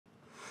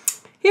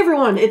Hey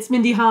everyone, it's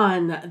Mindy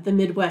Hahne, the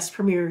Midwest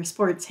premier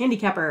sports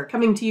handicapper,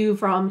 coming to you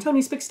from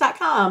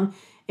TonySpicks.com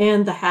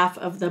and the half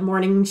of the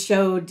morning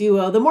show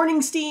duo, The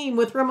Morning Steam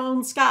with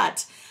Ramon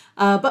Scott.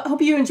 But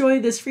hope you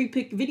enjoy this free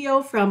pick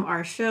video from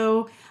our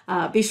show.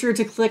 Be sure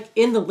to click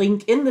in the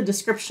link in the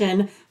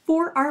description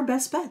for our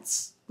best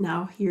bets.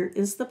 Now here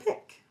is the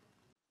pick.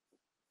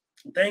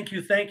 Thank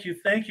you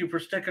for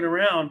sticking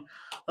around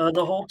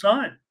the whole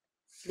time.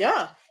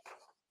 Yeah,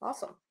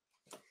 awesome.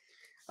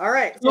 All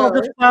right. So I'll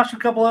just flash a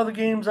couple other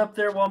games up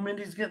there while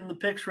Mindy's getting the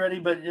picks ready,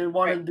 but you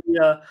wanted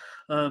the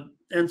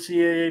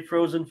NCAA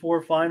Frozen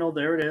Four final.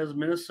 There it is,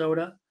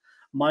 Minnesota,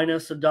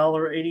 minus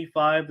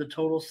 $1.85, the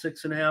total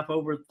 6.5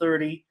 over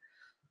 30.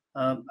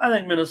 I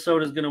think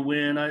Minnesota's going to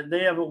win.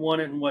 They haven't won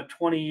it in,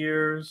 20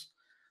 years.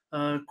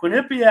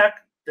 Quinnipiac,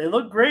 they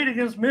look great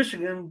against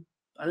Michigan.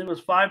 I think it was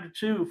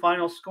 5-2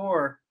 final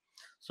score.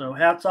 So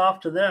hats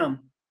off to them.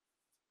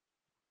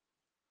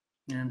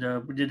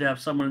 And we did have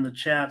someone in the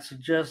chat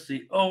suggest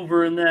the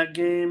over in that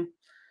game.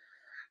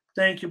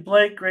 Thank you,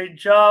 Blake. Great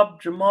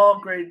job. Jamal,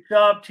 great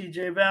job.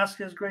 TJ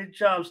Vasquez, great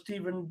job.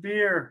 Stephen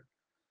Beer.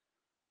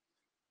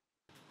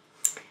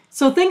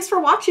 So thanks for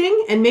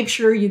watching, and make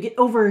sure you get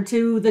over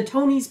to the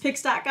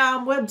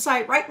TonySpicks.com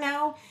website right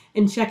now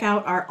and check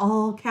out our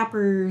All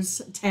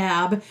Cappers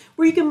tab,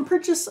 where you can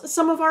purchase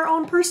some of our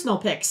own personal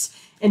picks.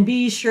 And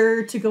be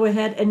sure to go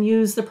ahead and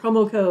use the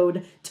promo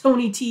code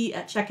TonyT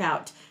at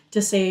checkout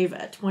to save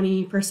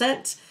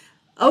 20%.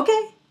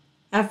 Okay,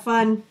 have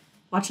fun.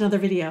 Watch another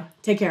video.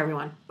 Take care,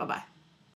 everyone. Bye-bye.